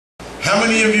How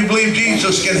many of you believe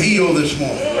Jesus can heal this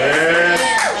morning? Yes.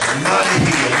 Mighty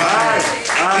heal.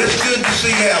 It's good to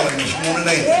see Alan this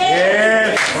morning, ain't it?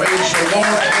 Yes. Praise the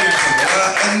Lord. Praise the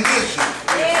Lord. And listen.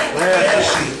 Let's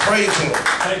see. Praise the Lord.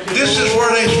 This is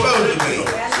where they're supposed to be.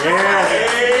 Yes.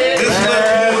 This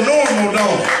looks more normal,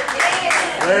 don't it?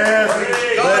 Yes.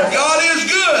 God is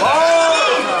good.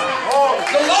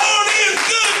 The Lord is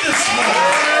good this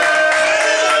morning.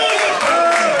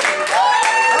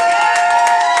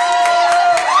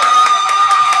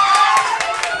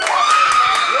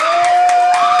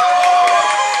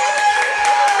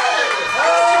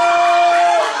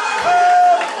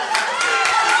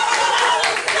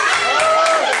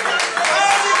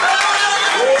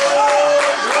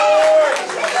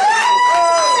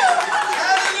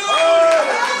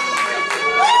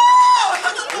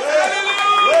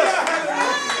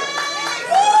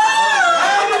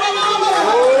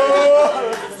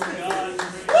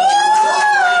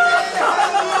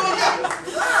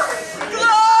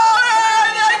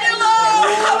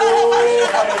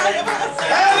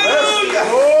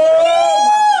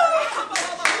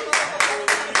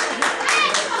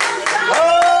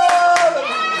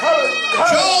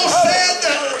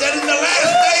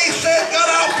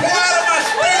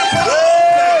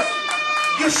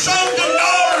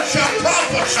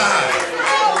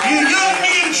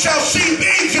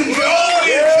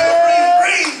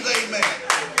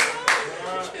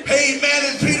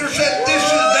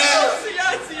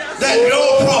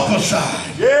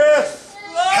 Yes.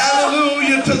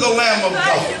 Hallelujah to the Lamb of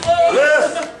God.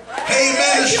 Yes.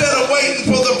 Amen. Instead of waiting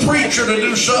for the preacher to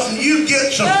do something, you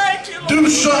get some. Do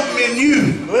something in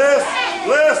you. Yes.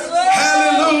 Yes.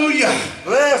 Hallelujah.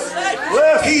 Yes.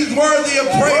 Yes. He's worthy of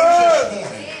praise this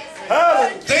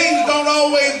morning. Things don't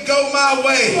always go my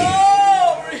way.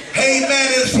 Amen.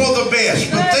 It's for the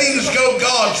best, but things go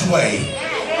God's way.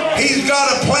 He's got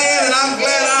a plan, and I'm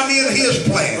glad I'm in His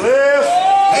plan. Amen.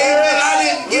 I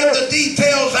didn't give the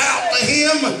details out to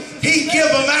Him. He give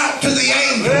them out to the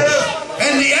angels.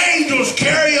 And the angels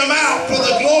carry them out for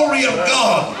the glory of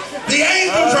God. The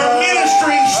angels are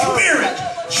ministering spirits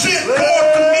sent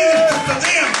forth to minister to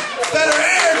them that are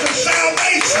heirs of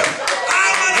salvation.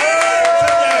 I'm an heir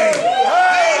today.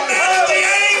 Amen. And the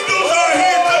angels are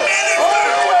here to minister.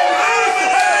 I'm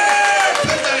an heir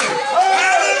today.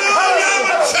 Hallelujah. I'm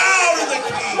a child of the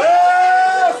King.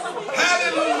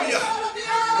 Hallelujah.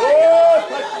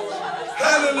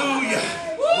 Hallelujah.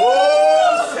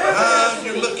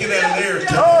 You're looking at an heir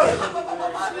today.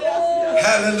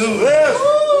 Hallelujah.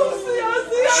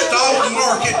 Stock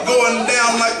market going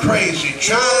down like crazy.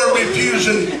 China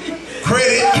refusing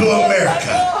credit to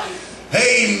America.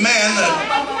 Amen.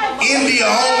 India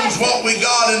owns what we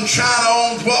got and China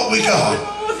owns what we got.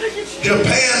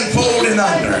 Japan folding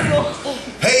under.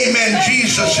 Amen.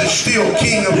 Jesus is still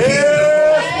King of Kings.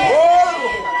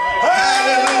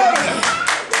 Hallelujah.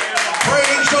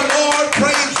 Praise the Lord.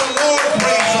 Praise the Lord.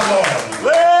 Praise the Lord.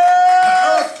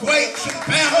 Earthquakes and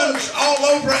famines all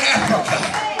over Africa.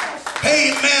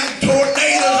 Amen.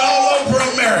 Tornadoes all over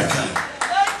America.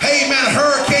 Amen.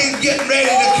 Hurricanes getting ready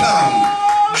to come.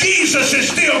 Jesus is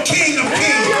still King of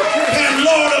Kings and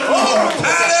Lord of Lords.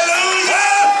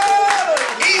 Hallelujah.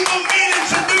 Evil men and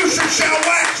seducers shall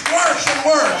wax worse and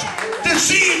worse,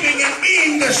 deceiving and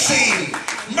being deceived.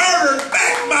 Murderers,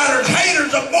 backbiters,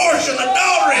 haters, abortion,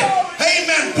 adultery.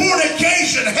 Amen.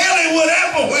 Fornication, Hollywood,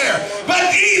 everywhere. But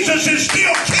Jesus is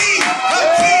still King of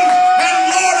Kings and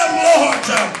Lord of Lords.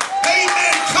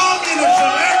 Amen.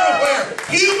 Communism everywhere.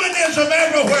 Humanism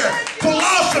everywhere.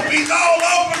 Philosophies all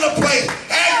over the place.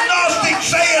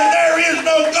 Agnostics saying there is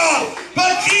no God.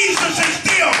 But Jesus is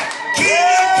still King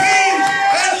of Kings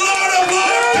and Lord of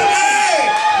Lords today.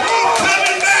 He's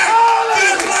coming back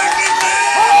just like He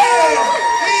said.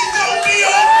 He's going to be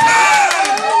on time.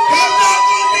 He's not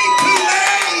going to be too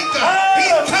late.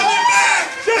 He's coming back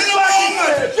in a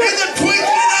moment, in the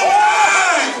twinkling of an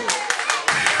eye.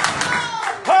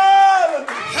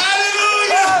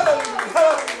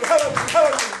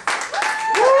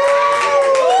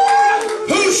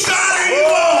 Whose side are you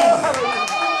on?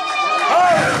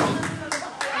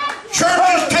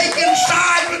 Churches taking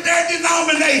sides with their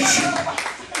denomination.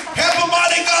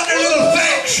 Everybody got their little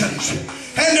factions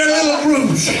and their little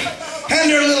groups and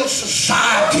their little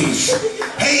societies.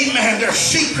 Amen. Their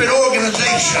secret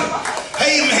organization.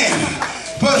 Amen.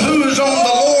 But who is on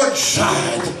the Lord's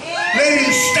side? Let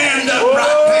him stand up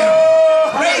right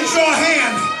now. Raise your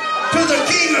hand to the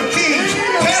King of Kings.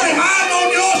 Tell him, I'm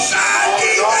on your side,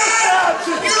 Jesus.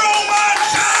 You're on my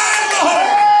side, Lord.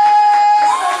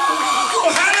 Oh,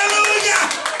 hallelujah.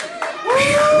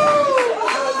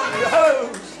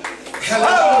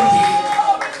 Hallelujah.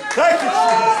 Thank you,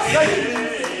 Jesus.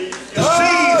 The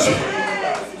seas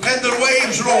and the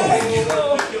waves rolling.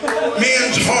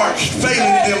 Men's hearts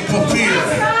failing them for fear.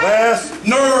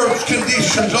 Nerves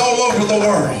conditions all over the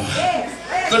world.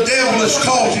 The devil is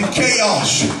causing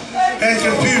chaos and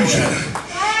confusion.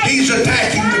 He's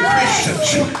attacking the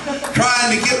Christians, trying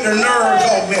to get their nerves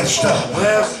all messed up.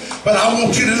 But I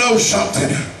want you to know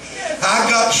something. I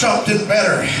got something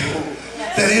better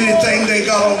than anything they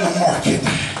got on the market.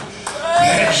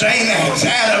 Xanax,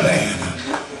 Ativan.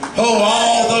 Oh,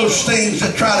 all those things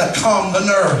that try to calm the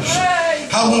nerves.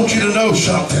 I want you to know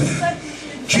something.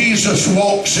 Jesus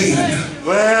walks in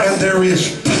and there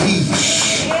is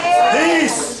peace.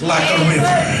 Peace like a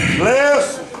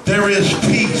river. There is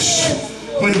peace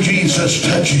when Jesus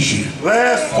touches you.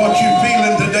 What you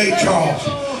feeling today, Charles?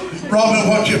 Robin,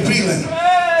 what you feeling?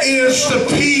 Is the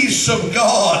peace of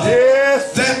God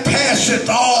that passeth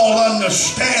all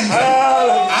understanding.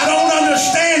 I don't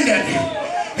understand it.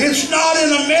 It's not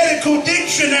in a medical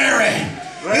dictionary.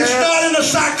 It's not in a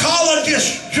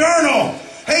psychologist's journal.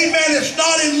 Amen. It's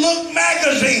not in Look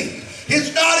magazine.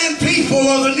 It's not in People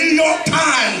or the New York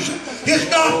Times. It's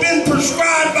not been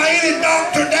prescribed by any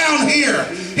doctor down here.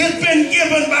 It's been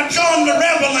given by John the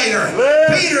Revelator.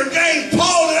 Peter, James,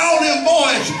 Paul, and all them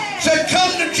boys said,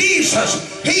 come to Jesus.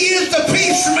 He is the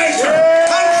peacemaker.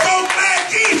 I'm so glad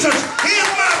Jesus is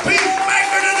my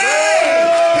peacemaker today.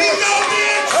 He's on the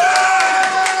inside.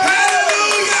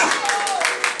 Hallelujah.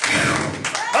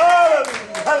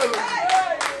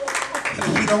 And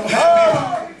if you don't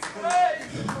have him,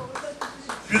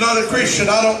 if you're not a Christian,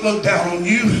 I don't look down on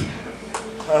you.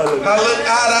 I look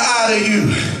eye to eye to you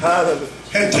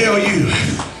and tell you,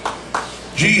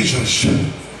 Jesus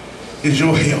is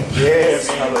your help.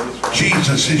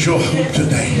 Jesus is your hope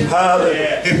today.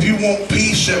 If you want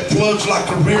peace that floods like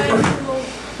a river,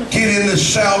 get in this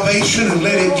salvation and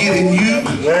let it get in you.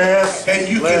 And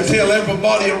you can tell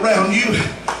everybody around you,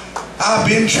 I've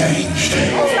been changed.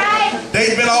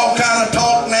 There's been all kind of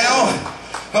talk now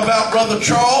about Brother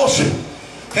Charles.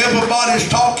 Everybody's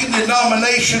talking.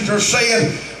 Denominations are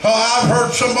saying, I've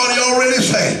heard somebody already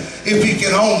say, if you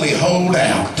can only hold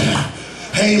out.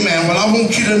 Amen. Well, I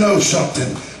want you to know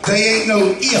something. There ain't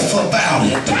no if about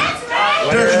it.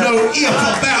 There's no if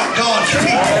about God's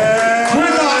people.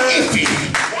 We're not iffy.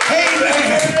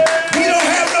 Amen. We don't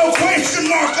have no question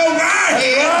mark over our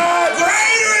head.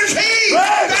 Greater is He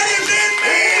that is in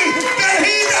me than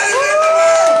he that is in the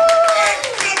world.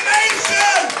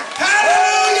 Exclamation.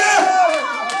 Hallelujah.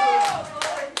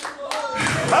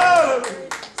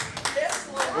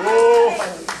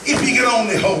 If you can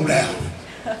only hold out.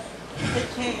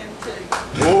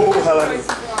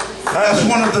 That's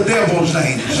one of the devil's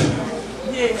names.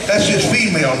 That's his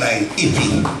female name,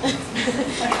 Iffy.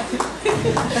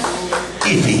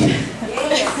 Iffy.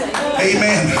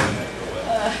 Amen.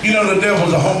 You know the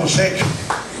devil's a homosexual.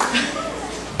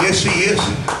 Yes, he is.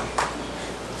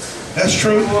 That's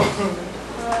true.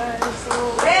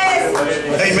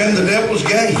 Amen. The devil's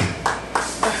gay.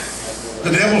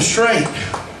 The devil's straight.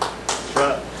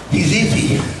 He's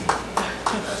iffy.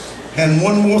 And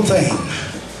one more thing.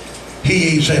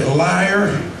 He is a liar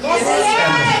and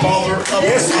the father of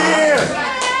lies.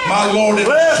 My Lord and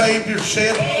Savior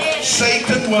said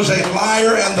Satan was a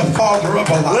liar and the father of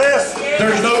a lie.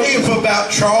 There's no if about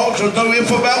Charles. There's no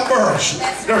if about Burris.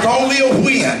 There's only a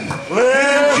when.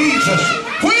 When Jesus.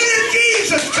 When is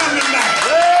Jesus coming back?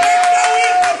 There's no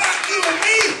if about you and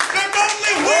me. There's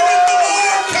only when is the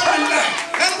Lord coming back.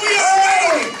 And we are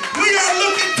waiting. We are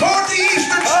looking toward the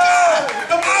eastern sky.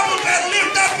 The Bible said,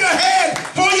 lift up your head,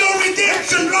 for your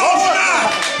redemption draws nigh.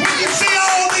 When you see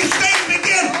all these things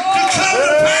begin to come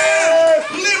to pass,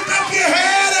 lift up your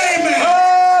head, amen.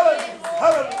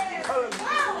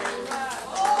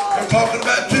 They're talking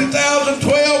about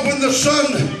 2012 when the sun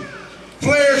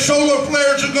flares, solar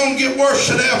flares are going to get worse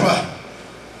than ever.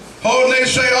 Oh, and they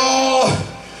say, oh,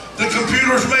 the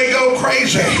computers may go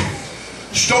crazy.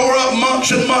 Store up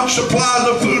months and months supplies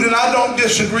of food, and I don't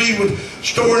disagree with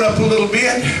storing up a little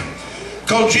bit.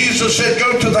 Because Jesus said,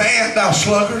 go to the ant, thou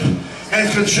sluggard, and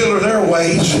consider their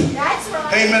ways. That's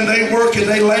right. Amen. They work and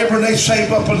they labor and they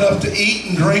save up enough to eat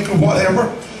and drink or whatever.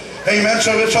 Amen.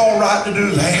 So it's all right to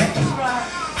do that.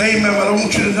 Amen. But I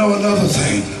want you to know another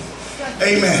thing.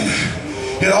 Amen.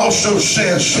 It also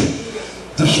says,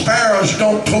 the sparrows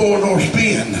don't toil nor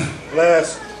spin.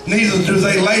 Neither do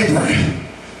they labor.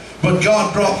 But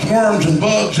God drops worms and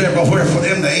bugs everywhere for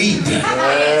them to eat.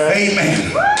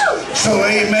 Amen. So,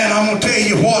 amen, I'm going to tell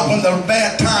you what, when the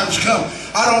bad times come,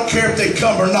 I don't care if they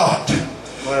come or not.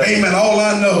 Amen. All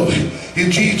I know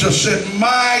And Jesus said,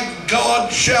 my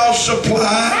God shall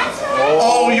supply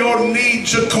all your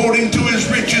needs according to his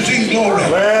riches in glory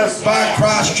by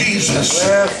Christ Jesus.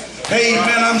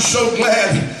 Amen. I'm so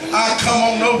glad I come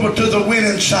on over to the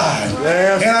winning side.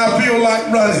 And I feel like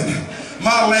running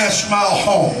my last mile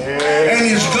home. And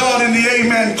he's God in the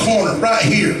amen corner right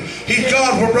here. He's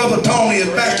God where Brother Tony is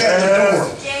back at the door.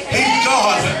 He's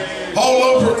God all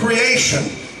over creation.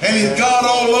 And he's God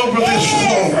all over this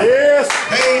floor.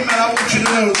 Amen. I want you to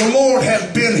know the Lord has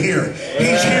been here.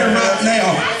 He's here right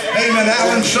now. Amen.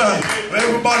 Alan's son.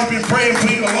 Everybody's been praying for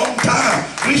you a long time.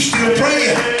 We still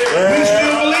praying. We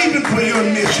still believing for you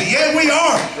and Missy. Yeah, we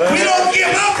are. We don't give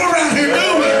up around here, do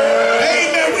we?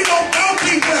 Amen. We don't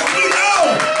keep that. We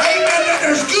know, amen, that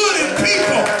there's good in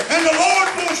people. And the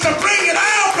Lord wants to bring it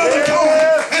out, Brother Tony.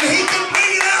 And he can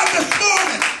bring it out this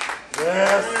morning.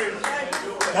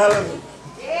 Hallelujah.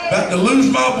 About to lose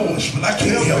my voice, but I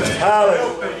can't help it.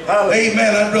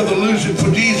 Amen. I'd rather lose it for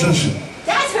Jesus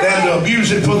than to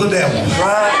abuse it for the devil.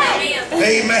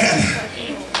 Amen.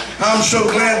 I'm so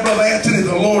glad, Brother Anthony,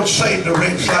 the Lord saved a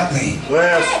wretch like me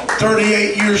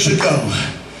 38 years ago.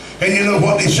 And you know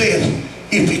what they said?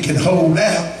 If he can hold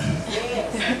out.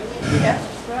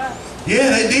 Yeah,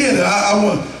 they did.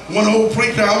 One old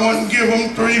preacher, I wouldn't give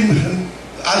them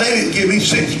they didn't give me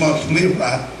 6 months to live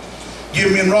right. Give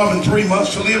me and Robin 3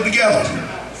 months to live together.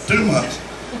 2 months.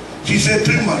 She said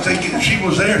 2 months. She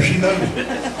was there. She knows.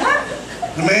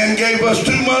 The man gave us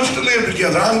 2 months to live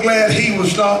together. I'm glad he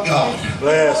was not God.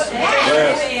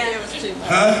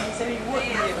 Huh?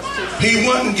 He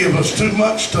wouldn't give us 2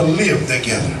 months to live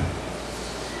together.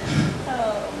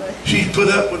 She's put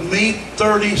up with me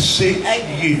 36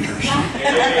 years.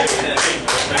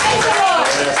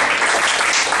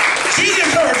 She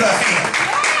deserves a hand.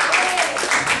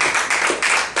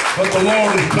 But the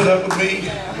Lord has put up with me,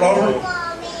 Robert,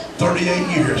 38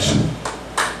 years.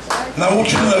 And I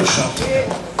want you to know something.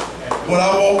 When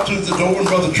I walk through the door and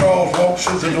Brother Charles walks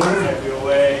through the door,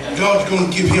 God's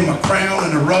going to give him a crown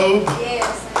and a robe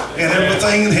and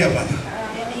everything in heaven.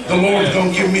 The Lord's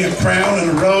going to give me a crown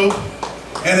and a robe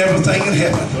and everything in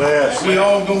heaven. We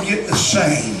all going to get the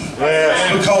same.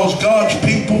 Because God's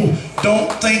people don't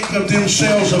think of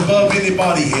themselves above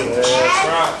anybody else.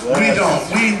 We don't.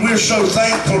 We're so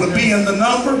thankful to be in the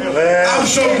number. I'm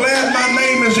so glad my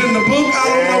name is in the book. I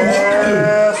don't know what to do.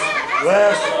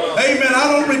 Amen. I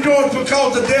don't rejoice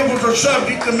because the devils are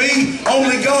subject to me.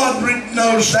 Only God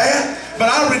knows that. But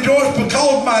I rejoice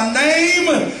because my name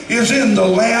is in the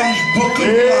Lamb's book of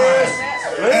life.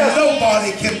 And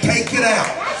nobody can take it out.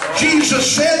 Jesus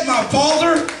said, my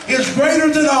Father is greater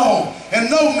than all,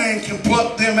 and no man can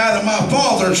pluck them out of my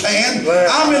Father's hand.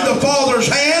 I'm in the Father's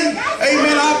hand.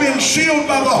 Amen. I've been sealed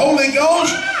by the Holy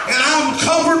Ghost, and I'm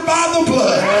covered by the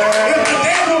blood. If the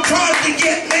devil tries to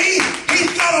get me,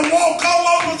 he's got to walk all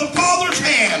over the Father's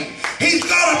hand. He's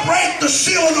got to break the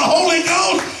seal of the Holy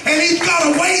Ghost, and he's got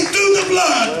to wade through the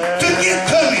blood to get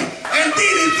to me. And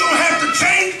then he's going to have to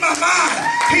change my mind.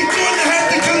 He's going to have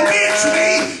to convince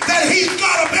me that he's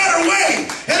got a better way.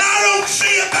 And I don't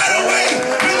see a better way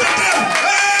than the devil.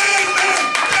 Amen.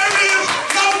 There is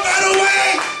no better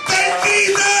way than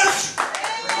Jesus.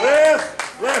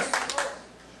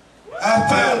 I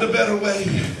found a better way.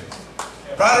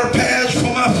 Brighter paths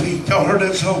for my feet. Y'all heard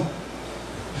that song?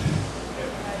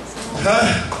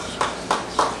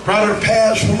 Huh? Brighter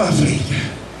paths for my feet.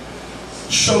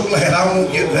 So glad I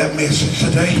won't get that message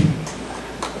today.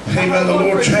 Amen. The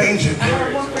Lord changed it. I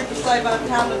heard one preacher say by the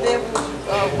time the devil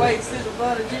wades through the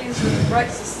blood of Jesus and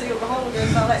breaks the seal of the Holy Ghost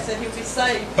and all that, said he'll be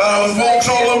saved. But when he walks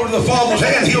all over the Father's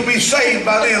hand, he'll be saved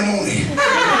by then, won't he?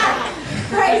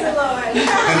 Praise the Lord.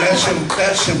 And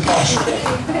that's impossible.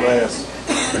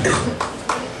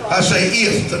 I say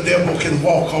if the devil can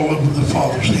walk all over the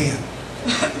Father's hand,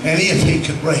 and if he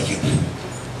could break it,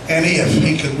 and if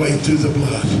he could wade through the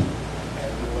blood.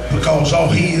 Because all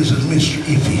he is Mr.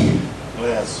 Iffy.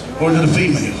 Or to the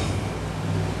female,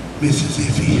 Mrs.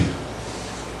 Iffy.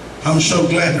 I'm so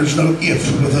glad there's no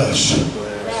if with us.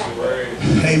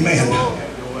 Amen.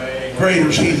 Greater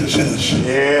is he that's in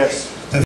us